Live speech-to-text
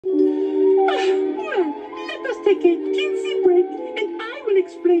take a teensy break and I will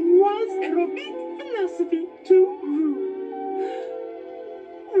explain Vie Aerobique philosophy to you.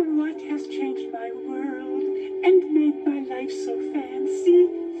 What has changed my world and made my life so fancy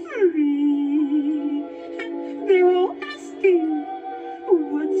free? They're all asking,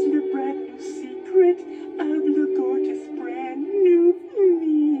 what's the brand new secret of the gorgeous brand new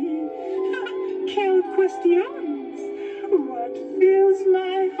me? Quelle questions? What fills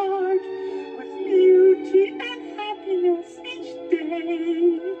my heart with beauty and happiness each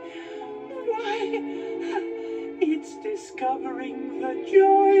day? Why, it's discovering the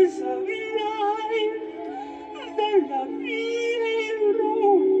joys of life, the La Vie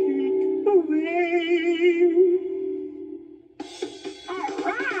Aerobique way.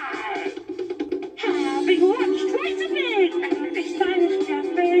 Alright! Having lunch twice a day at a stylish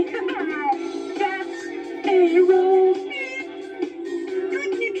cafe. That's aerobic.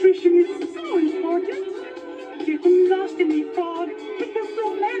 Good nutrition is so important. Getting lost in the fog with a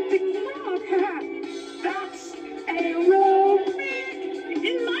romantic frog. That's aerobic.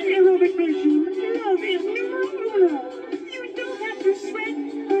 In my aerobic regime, love is numero uno. You don't have to sweat.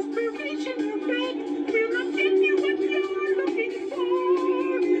 Perspiration you bet will not get you what you're looking for.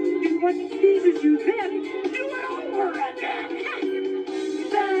 Do what pleases you then. Do it over again.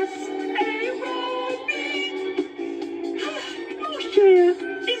 That's aerobic. Oh, cher,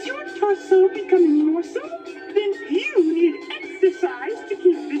 is your torso becoming more so? Then you need exercise to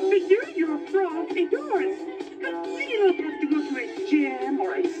keep the figure your frog adores. But you don't have to go to a gym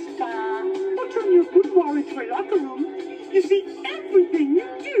or a spa or turn your boudoir into a locker room. You see, everything you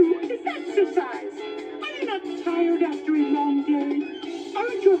do is exercise. Are you not tired after a long day?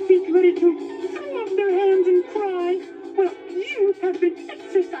 Aren't your feet ready to throw up their hands and cry? Well, you have been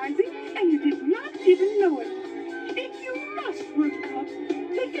exercising and you did not even know it. If you must work out,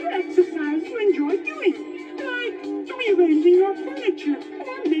 take your exercise you enjoy doing, like rearranging your furniture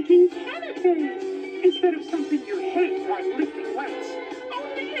or making canapes, instead of something you hate like lifting weights.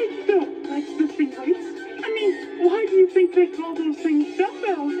 Only a dope likes lifting weights. I mean, why do you think they call those things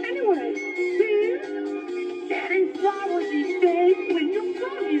dumbbells anyway? Getting flowers these days